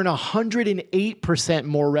 they earn 108%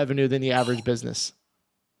 more revenue than the average business.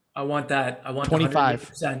 I want that. I want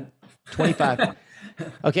 25. 25.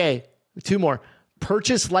 Okay, two more.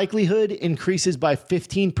 Purchase likelihood increases by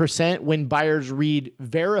 15% when buyers read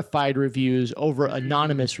verified reviews over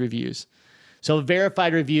anonymous reviews. So a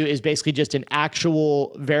verified review is basically just an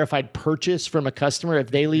actual verified purchase from a customer.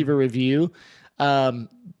 If they leave a review,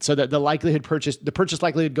 so that the purchase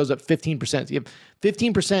likelihood goes up 15%. So you have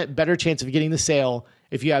 15% better chance of getting the sale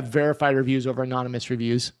if you have verified reviews over anonymous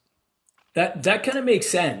reviews. That kind of makes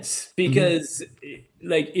sense because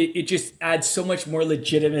it just adds so much more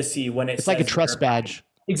legitimacy when it's like a trust badge.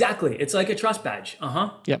 Exactly. It's like a trust badge.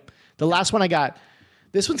 Yep. The last one I got,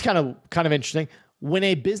 this one's kind of interesting. When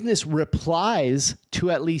a business replies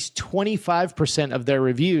to at least 25% of their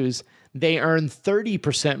reviews, they earn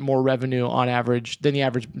 30% more revenue on average than the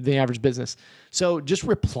average business. So just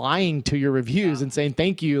replying to your reviews and saying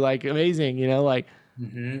thank you, like amazing,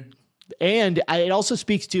 And it also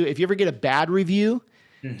speaks to, if you ever get a bad review,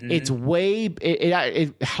 it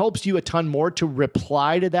helps you a ton more to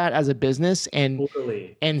reply to that as a business and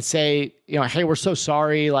say, hey, we're so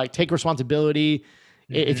sorry, like take responsibility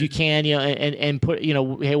if you can, and put,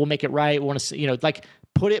 hey, we'll make it right. We want to, like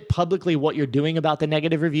put it publicly what you're doing about the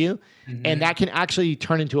negative review. And that can actually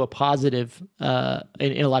turn into a positive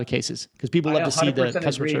in a lot of cases because people love to see the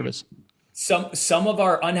customer service. Some of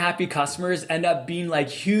our unhappy customers end up being like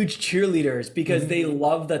huge cheerleaders because they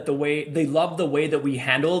love the way that we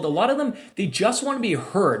handled. A lot of them, they just want to be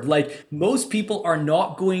heard. Like most people are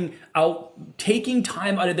not going out taking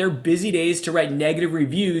time out of their busy days to write negative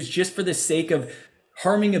reviews just for the sake of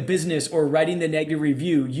harming a business or writing the negative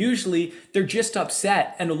review. Usually they're just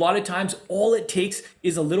upset. And a lot of times all it takes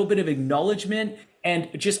is a little bit of acknowledgement and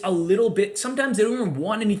just a little bit. Sometimes they don't even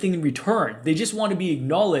want anything in return. They just want to be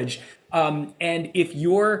acknowledged. And if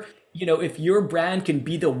your brand can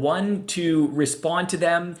be the one to respond to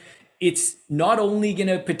them, it's not only going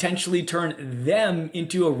to potentially turn them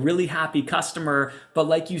into a really happy customer, but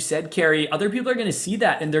like you said, Carrie, other people are going to see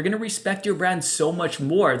that and they're going to respect your brand so much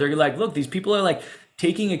more. They're like, look, these people are like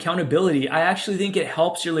taking accountability. I actually think it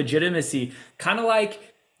helps your legitimacy. Kind of like,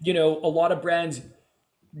 a lot of brands,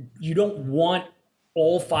 you don't want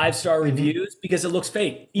all 5-star reviews because it looks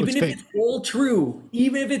fake. Even if it's all true,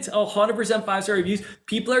 even if it's 100% 5-star reviews,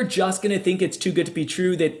 people are just going to think it's too good to be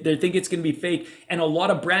true. They think it's going to be fake. And a lot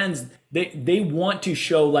of brands, they want to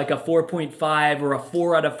show like a 4.5 or a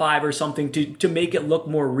 4 out of 5 or something to make it look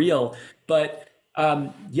more real. But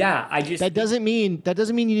that doesn't mean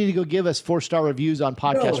you need to go give us 4-star reviews on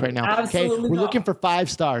podcasts right now. Okay, we're looking for 5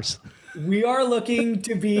 stars. We are looking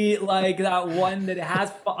to be like that one that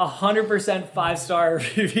has 100% 5-star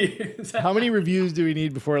reviews. How many reviews do we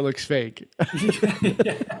need before it looks fake?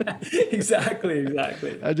 Exactly.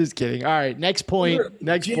 I'm just kidding. All right, next point.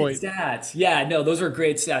 Stats. Yeah, no, those are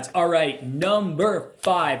great stats. All right, number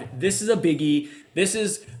 5. This is a biggie. This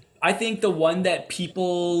is, I think, the one that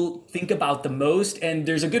people think about the most, and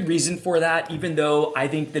there's a good reason for that, even though I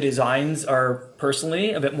think the designs are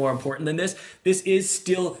personally a bit more important than this. This is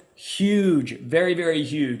still huge, very, very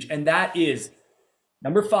huge. And that is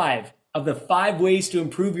number 5 of the 5 ways to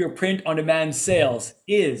improve your print-on-demand sales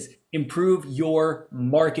is improve your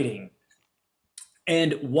marketing.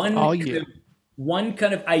 And one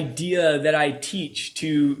kind of idea that I teach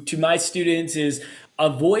to my students is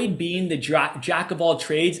avoid being the jack of all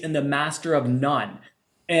trades and the master of none.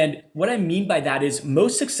 And what I mean by that is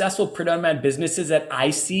most successful print-on-demand businesses that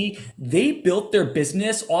I see, they built their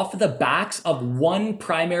business off of the backs of one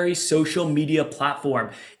primary social media platform.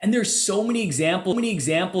 And there's so many examples,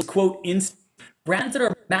 quote, brands that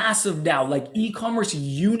are massive now, like e-commerce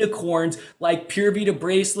unicorns, like Pure Vita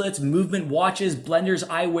bracelets, Movement watches, Blenders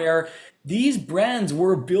eyewear. These brands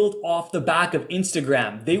were built off the back of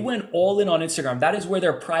Instagram. They went all in on Instagram. That is where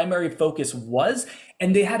their primary focus was.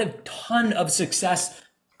 And they had a ton of success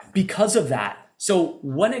because of that. So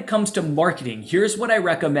when it comes to marketing, here's what I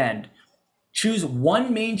recommend. Choose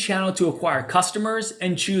one main channel to acquire customers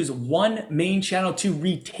and choose one main channel to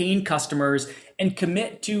retain customers and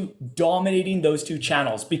commit to dominating those 2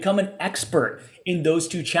 channels. Become an expert in those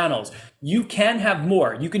 2 channels. You can have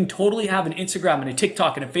more. You can totally have an Instagram and a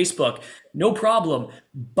TikTok and a Facebook, no problem.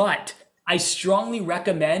 But I strongly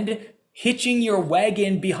recommend hitching your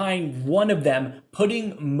wagon behind one of them,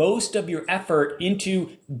 putting most of your effort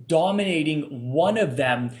into dominating one of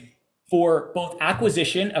them for both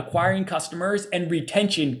acquisition, acquiring customers, and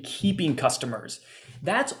retention, keeping customers.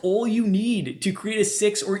 That's all you need to create a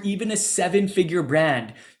 6 or even a 7-figure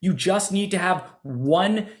brand. You just need to have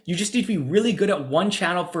you just need to be really good at one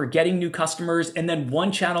channel for getting new customers and then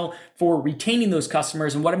one channel for retaining those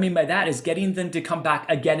customers. And what I mean by that is getting them to come back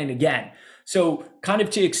again and again. So kind of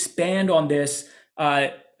to expand on this,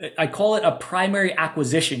 I call it a primary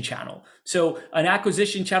acquisition channel. So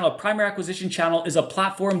a primary acquisition channel is a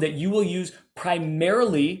platform that you will use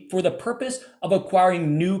primarily for the purpose of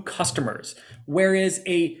acquiring new customers. Whereas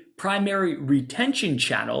a primary retention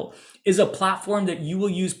channel is a platform that you will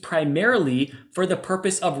use primarily for the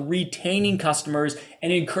purpose of retaining customers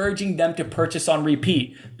and encouraging them to purchase on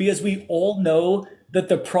repeat. Because we all know that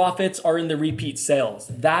the profits are in the repeat sales.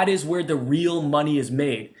 That is where the real money is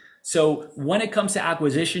made. So when it comes to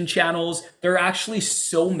acquisition channels, there are actually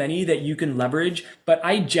so many that you can leverage, but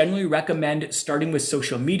I generally recommend starting with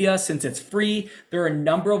social media since it's free. There are a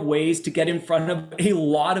number of ways to get in front of a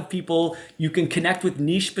lot of people. You can connect with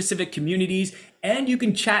niche specific communities and you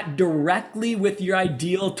can chat directly with your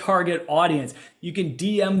ideal target audience. You can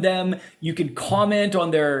DM them, you can comment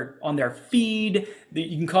on their feed,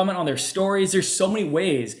 you can comment on their stories. There's so many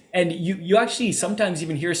ways. And you actually sometimes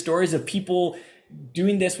even hear stories of people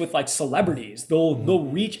doing this with like celebrities. They'll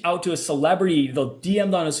reach out to a celebrity, they'll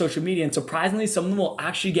DM them on social media, and surprisingly, some of them will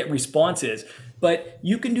actually get responses. But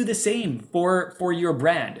you can do the same for your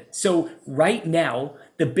brand. So right now,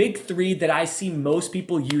 the big 3 that I see most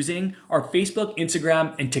people using are Facebook,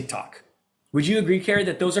 Instagram, and TikTok. Would you agree, Carrie,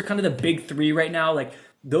 that those are kind of the big 3 right now? Like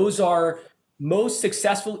those are most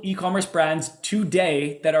successful e-commerce brands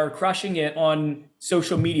today that are crushing it on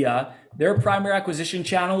social media. Their primary acquisition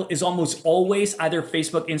channel is almost always either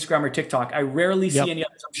Facebook, Instagram, or TikTok. I rarely see any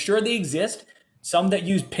others. I'm sure they exist. Some that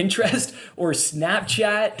use Pinterest or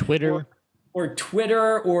Snapchat, Twitter, or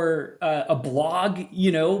Twitter, or a blog,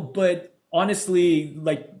 but honestly,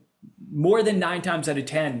 like more than 9 times out of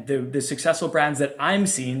 10, the successful brands that I'm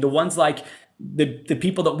seeing, the ones like the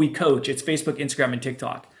people that we coach, it's Facebook, Instagram, and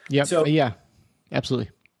TikTok. Yep. So yeah,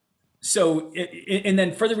 absolutely. So, and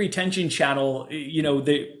then for the retention channel,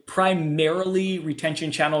 the primarily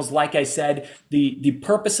retention channels, like I said, the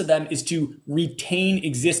purpose of them is to retain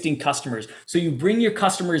existing customers. So you bring your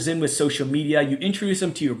customers in with social media, you introduce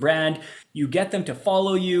them to your brand, you get them to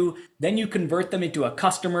follow you, then you convert them into a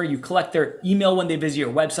customer, you collect their email when they visit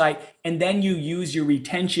your website, and then you use your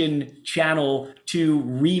retention channel to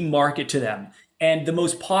remarket to them. And the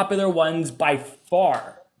most popular ones by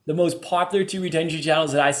far, the most popular 2 retention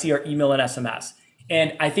channels that I see are email and SMS.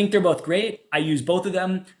 And I think they're both great. I use both of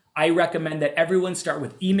them. I recommend that everyone start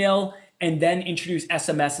with email and then introduce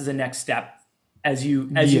SMS as a next step as you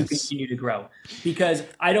continue to grow. Because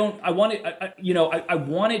I want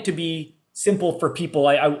it to be simple for people.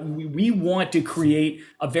 We want to create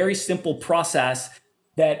a very simple process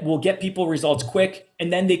that will get people results quick,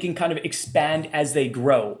 and then they can kind of expand as they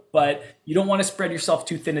grow. But you don't want to spread yourself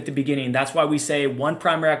too thin at the beginning. That's why we say 1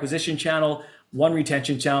 primary acquisition channel, 1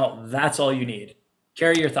 retention channel. That's all you need.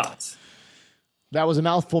 Carrie, your thoughts. That was a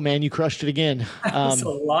mouthful, man. You crushed it again. That's a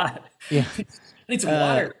lot. Yeah. I need some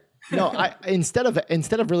water. No, instead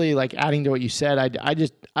of really like adding to what you said, I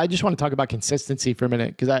just want to talk about consistency for a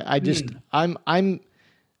minute, because I don't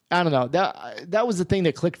know, that was the thing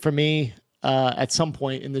that clicked for me at some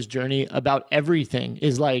point in this journey about everything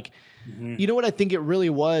is like, you know what I think it really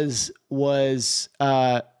was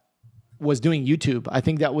doing YouTube. I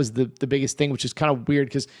think that was the biggest thing, which is kind of weird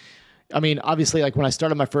because, I mean, obviously, like when I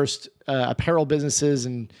started my first apparel businesses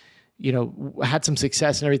and, had some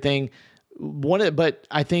success and everything, but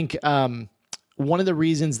I think one of the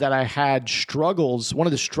reasons that I had struggles, one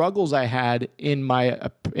of the struggles I had in my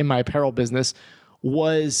apparel business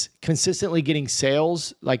was consistently getting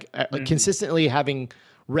sales, like consistently having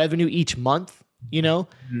revenue each month.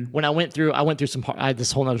 When I went through some, I had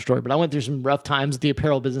this whole nother story, but I went through some rough times with the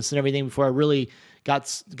apparel business and everything before I really got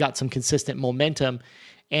some consistent momentum.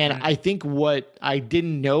 And I think what I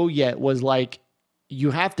didn't know yet was like,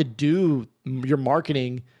 you have to do your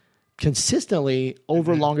marketing consistently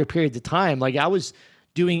over longer periods of time. Like I was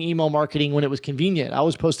doing email marketing when it was convenient. I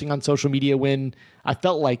was posting on social media when I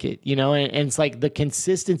felt like it, and it's like the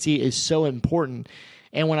consistency is so important.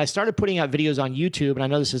 And when I started putting out videos on YouTube, and I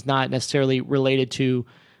know this is not necessarily related to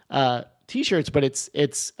t-shirts, but it's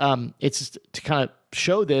just to kind of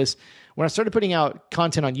show this. When I started putting out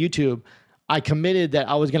content on YouTube, I committed that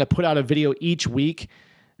I was going to put out a video each week,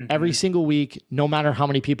 every single week, no matter how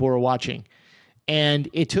many people were watching. And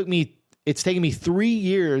it's taken me 3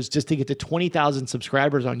 years just to get to 20,000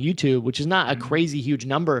 subscribers on YouTube, which is not a crazy huge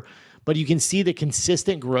number, but you can see the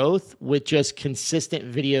consistent growth with just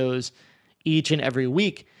consistent videos each and every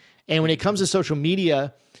week. And when it comes to social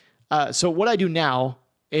media, So what I do now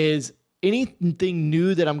is anything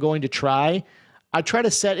new that I'm going to try, I try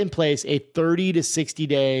to set in place a 30 to 60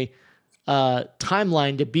 day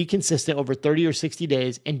timeline to be consistent over 30 or 60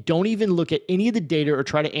 days, and don't even look at any of the data or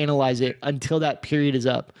try to analyze it until that period is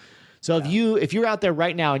up. So if you're out there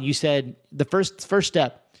right now and you said the first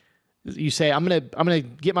step, you say, I'm gonna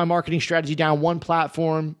get my marketing strategy down, one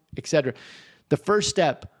platform, etc. The first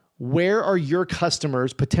step, where are your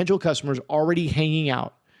customers, potential customers, already hanging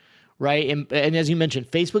out, right? And as you mentioned,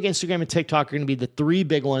 Facebook, Instagram, and TikTok are going to be the three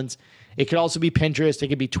big ones. It could also be Pinterest, it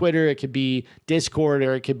could be Twitter, it could be Discord,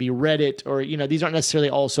 or it could be Reddit, or these aren't necessarily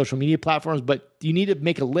all social media platforms, but you need to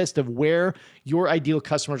make a list of where your ideal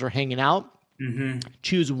customers are hanging out. Mm-hmm.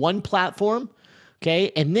 Choose one platform,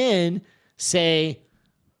 okay, and then say,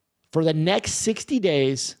 for the next 60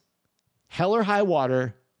 days, hell or high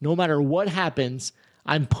water, no matter what happens,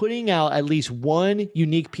 I'm putting out at least one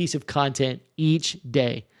unique piece of content each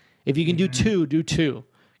day. If you can do two, do two.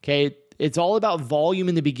 Okay. It's all about volume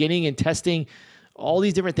in the beginning and testing all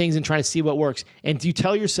these different things and trying to see what works. And you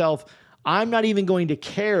tell yourself, I'm not even going to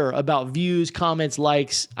care about views, comments,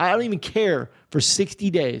 likes. I don't even care for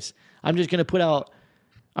 60 days. I'm just going to put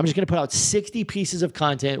out 60 pieces of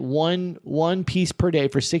content, one piece per day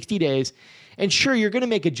for 60 days. And sure, you're going to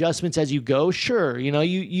make adjustments as you go. Sure,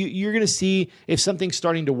 you're going to see if something's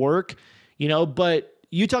starting to work, but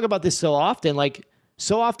you talk about this so often,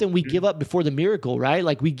 so often we give up before the miracle, right?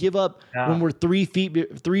 Like we give up when we're 3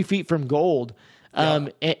 feet from gold.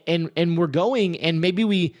 And we're going, and maybe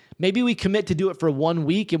we commit to do it for 1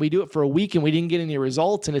 week, and we do it for a week and we didn't get any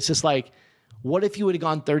results. And it's just like, what if you would have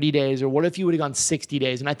gone 30 days, or what if you would have gone 60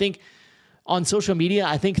 days? And I think on social media,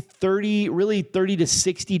 I think 30 to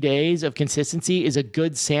 60 days of consistency is a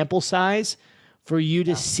good sample size for you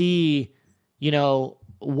to see,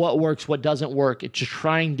 what works, what doesn't work. It's just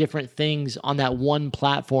trying different things on that one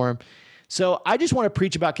platform. So I just want to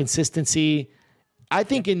preach about consistency. I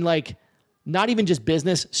think in not even just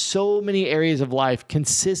business, so many areas of life,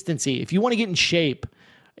 consistency. If you want to get in shape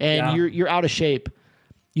and you're out of shape,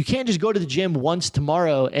 you can't just go to the gym once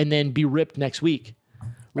tomorrow and then be ripped next week.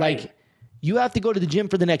 Right. You have to go to the gym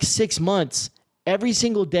for the next 6 months every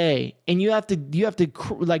single day, and you have to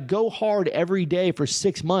go hard every day for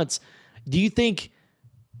 6 months. Do you think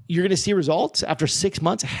you're going to see results after 6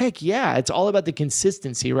 months? Heck yeah. It's all about the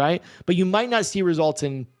consistency, right? But you might not see results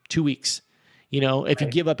in 2 weeks, if you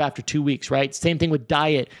give up after 2 weeks, right? Same thing with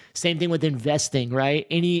diet, same thing with investing, right?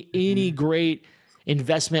 Any great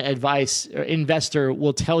investment advice or investor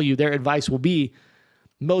will tell you, their advice will be,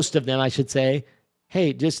 most of them, I should say,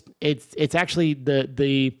 hey, just it's actually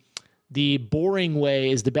the boring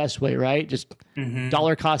way is the best way, right? Just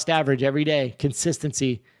dollar cost average every day,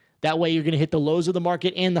 consistency. That way you're going to hit the lows of the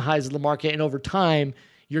market and the highs of the market, and over time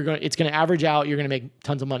it's going to average out. You're going to make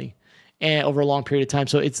tons of money, and over a long period of time.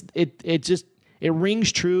 So it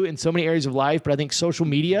rings true in so many areas of life. But I think social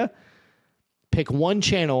media, pick one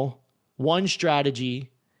channel, one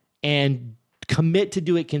strategy, and commit to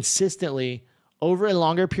do it consistently over a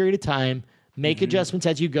longer period of time. Make adjustments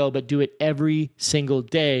as you go, but do it every single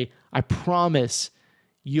day. I promise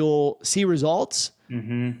you'll see results.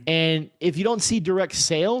 And if you don't see direct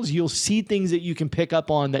sales, you'll see things that you can pick up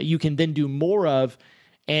on that you can then do more of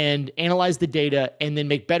and analyze the data and then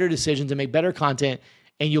make better decisions and make better content.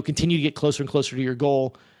 And you'll continue to get closer and closer to your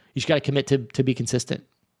goal. You just got to commit to be consistent.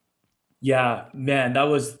 Yeah, man, that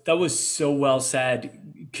was so well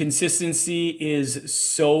said. Consistency is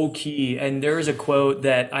so key. And there is a quote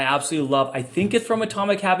that I absolutely love. I think it's from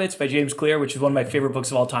Atomic Habits by James Clear, which is one of my favorite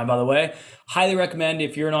books of all time, by the way. Highly recommend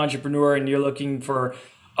if you're an entrepreneur and you're looking for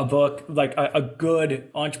a book, like a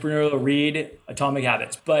good entrepreneurial read, Atomic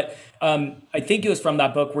Habits. But I think it was from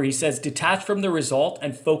that book where he says, detach from the result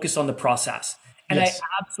and focus on the process. And yes.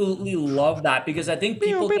 I absolutely love that, because I think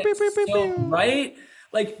people get so right.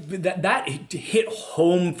 Like that hit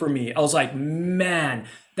home for me. I was like, man,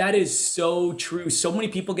 that is so true. So many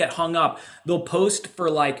people get hung up. They'll post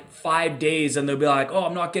for like 5 days and they'll be like, oh,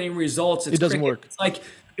 I'm not getting results. It doesn't work. It's like,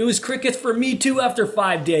 it was crickets for me too after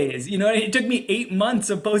 5 days. It took me 8 months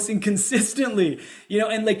of posting consistently,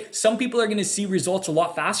 and like some people are going to see results a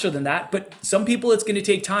lot faster than that, but some people it's going to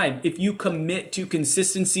take time. If you commit to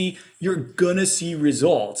consistency, you're going to see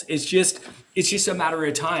results. It's just a matter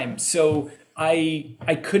of time. So I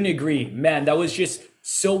couldn't agree, man. That was just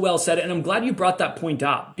so well said. And I'm glad you brought that point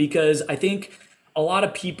up, because I think a lot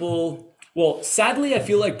of people, well, sadly, I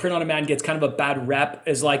feel like print on demand gets kind of a bad rep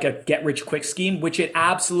as like a get rich quick scheme, which it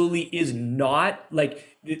absolutely is not. Like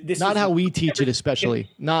this not is how we teach it, especially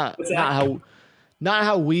not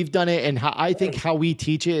how we've done it. And how I think how we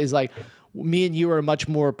teach it is like, me and you are much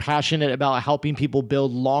more passionate about helping people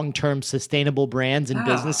build long-term sustainable brands and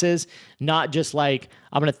businesses, not just like,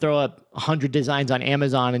 I'm going to throw up 100 designs on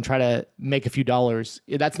Amazon and try to make a few dollars.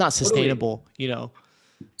 That's not sustainable, you know?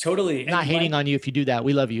 Totally. Not hating on you if you do that.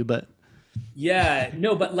 We love you, but yeah,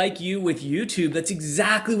 no, but like you with YouTube, that's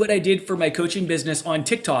exactly what I did for my coaching business on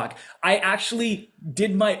TikTok. I actually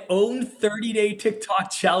did my own 30-day TikTok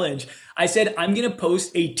challenge. I said, I'm going to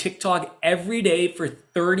post a TikTok every day for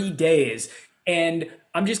 30 days, and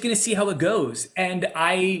I'm just going to see how it goes. And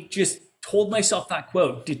I just told myself that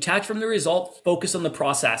quote: detach from the result, focus on the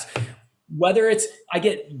process. Whether it's I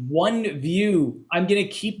get one view, I'm going to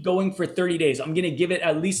keep going for 30 days. I'm going to give it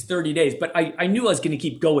at least 30 days, but I knew I was going to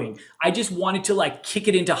keep going. I just wanted to like kick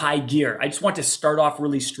it into high gear. I just want to start off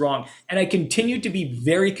really strong. And I continued to be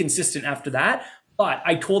very consistent after that. But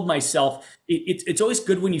I told myself it's always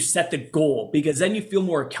good when you set the goal, because then you feel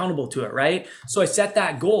more accountable to it, right? So I set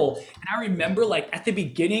that goal, and I remember like at the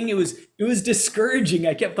beginning, it was discouraging.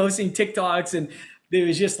 I kept posting TikToks and it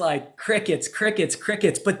was just like crickets.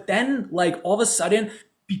 But then like all of a sudden,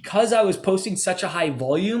 because I was posting such a high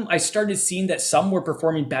volume, I started seeing that some were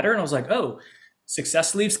performing better. And I was like, oh,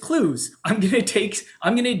 success leaves clues. I'm going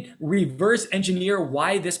to reverse engineer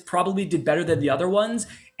why this probably did better than the other ones.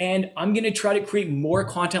 And I'm going to try to create more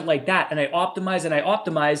content like that. And I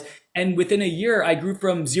optimize. And within a year, I grew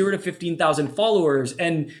from 0 to 15,000 followers.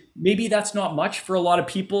 And maybe that's not much for a lot of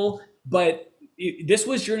people, but this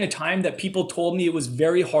was during a time that people told me it was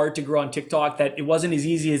very hard to grow on TikTok, that it wasn't as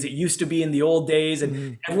easy as it used to be in the old days.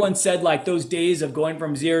 And everyone said like those days of going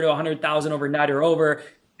from 0 to 100,000 overnight are over.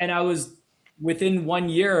 And I was within 1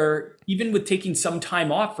 year, even with taking some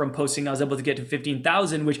time off from posting, I was able to get to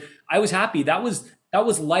 15,000, which I was happy. That was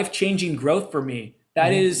life-changing growth for me.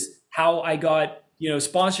 That is how I got,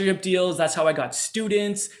 sponsorship deals. That's how I got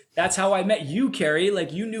students. That's how I met you, Carrie.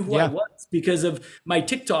 Like you knew who I was because of my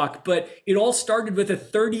TikTok, but it all started with a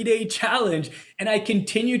 30-day challenge, and I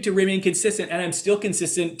continued to remain consistent, and I'm still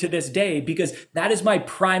consistent to this day because that is my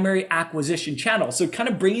primary acquisition channel. So kind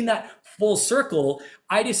of bringing that full circle,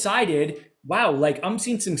 I decided, wow, like I'm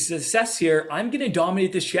seeing some success here. I'm going to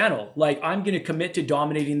dominate this channel. Like I'm going to commit to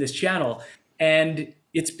dominating this channel. And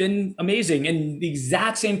it's been amazing. And the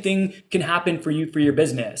exact same thing can happen for you for your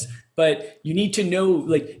business. But you need to know,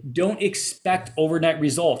 like, don't expect overnight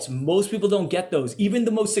results. Most people don't get those. Even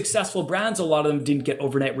the most successful brands, a lot of them didn't get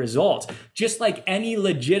overnight results. Just like any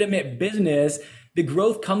legitimate business, the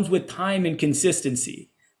growth comes with time and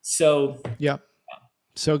consistency. So yeah,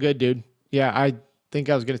 so good, dude. Yeah, I think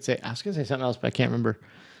I was going to say something else, but I can't remember.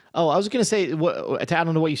 Oh, I was going to say, to add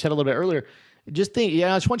on to what you said a little bit earlier, just think,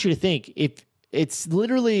 I just want you to think, if it's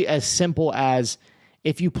literally as simple as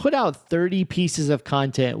if you put out 30 pieces of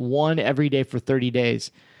content, one every day for 30 days,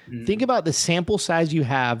 think about the sample size you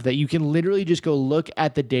have that you can literally just go look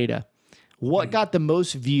at the data. What got the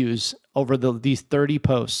most views over these 30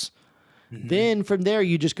 posts? Then from there,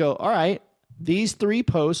 you just go, all right, these 3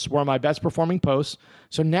 posts were my best performing posts.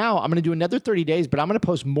 So now I'm going to do another 30 days, but I'm going to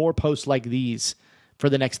post more posts like these for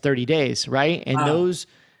the next 30 days, right? And those,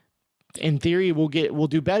 in theory, will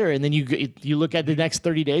do better. And then you look at the next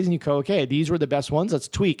 30 days and you go, okay, these were the best ones. Let's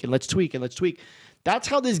tweak and let's tweak and let's tweak. That's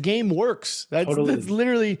how this game works. That's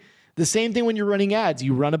literally the same thing when you're running ads.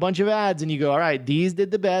 You run a bunch of ads and you go, all right, these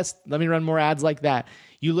did the best. Let me run more ads like that.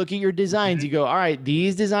 You look at your designs, you go, all right,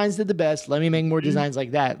 these designs did the best. Let me make more designs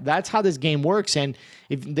like that. That's how this game works. And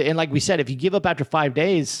like we said, if you give up after 5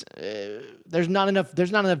 days, there's not enough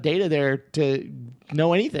data there to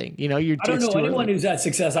know anything. I don't know anyone who's had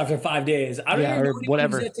success after 5 days. I don't even know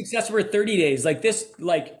anyone who's had success for 30 days. Like this,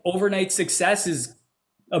 like overnight success is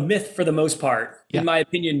a myth for the most part. In my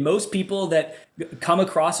opinion, most people that come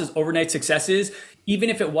across as overnight successes, even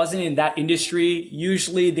if it wasn't in that industry,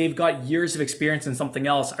 usually they've got years of experience in something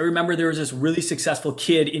else. I remember there was this really successful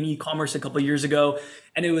kid in e-commerce a couple of years ago,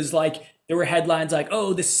 and it was like, there were headlines like,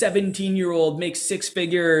 oh, this 17-year-old makes 6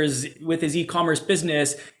 figures with his e-commerce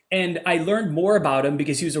business. And I learned more about him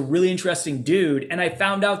because he was a really interesting dude. And I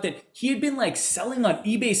found out that he had been like selling on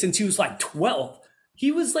eBay since he was like 12.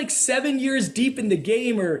 He was like 7 years deep in the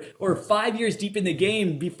game or 5 years deep in the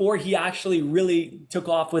game before he actually really took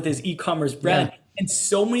off with his e-commerce brand. Yeah. And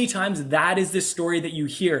so many times that is the story that you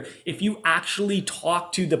hear. If you actually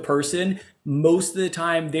talk to the person, most of the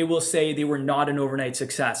time they will say they were not an overnight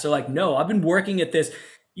success. They're like, no, I've been working at this.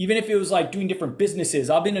 Even if it was like doing different businesses,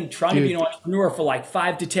 I've been trying to be an entrepreneur for like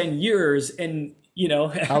 5 to 10 years. And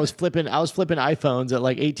I was flipping iPhones at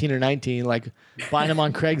like 18 or 19, like buying them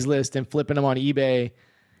on Craigslist and flipping them on eBay,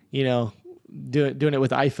 doing it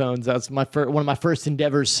with iPhones. That's one of my first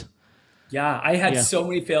endeavors. Yeah, I had so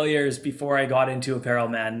many failures before I got into apparel,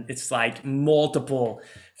 man. It's like multiple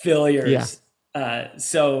failures.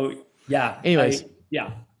 So yeah. Anyways,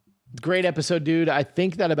 yeah. Great episode, dude. I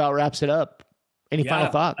think that about wraps it up. Any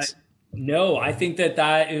final thoughts? No, I think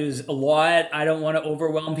that is a lot. I don't want to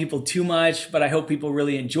overwhelm people too much, but I hope people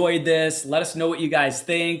really enjoyed this. Let us know what you guys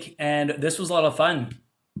think. And this was a lot of fun.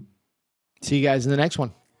 See you guys in the next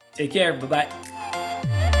one. Take care. Bye-bye.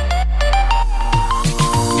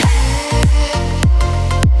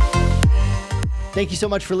 Thank you so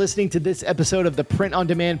much for listening to this episode of the Print on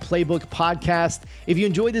Demand Playbook podcast. If you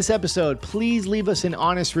enjoyed this episode, please leave us an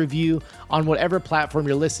honest review on whatever platform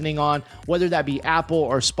you're listening on, whether that be Apple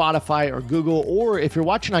or Spotify or Google, or if you're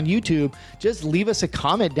watching on YouTube, just leave us a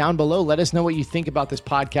comment down below. Let us know what you think about this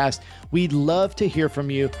podcast. We'd love to hear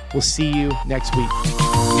from you. We'll see you next week.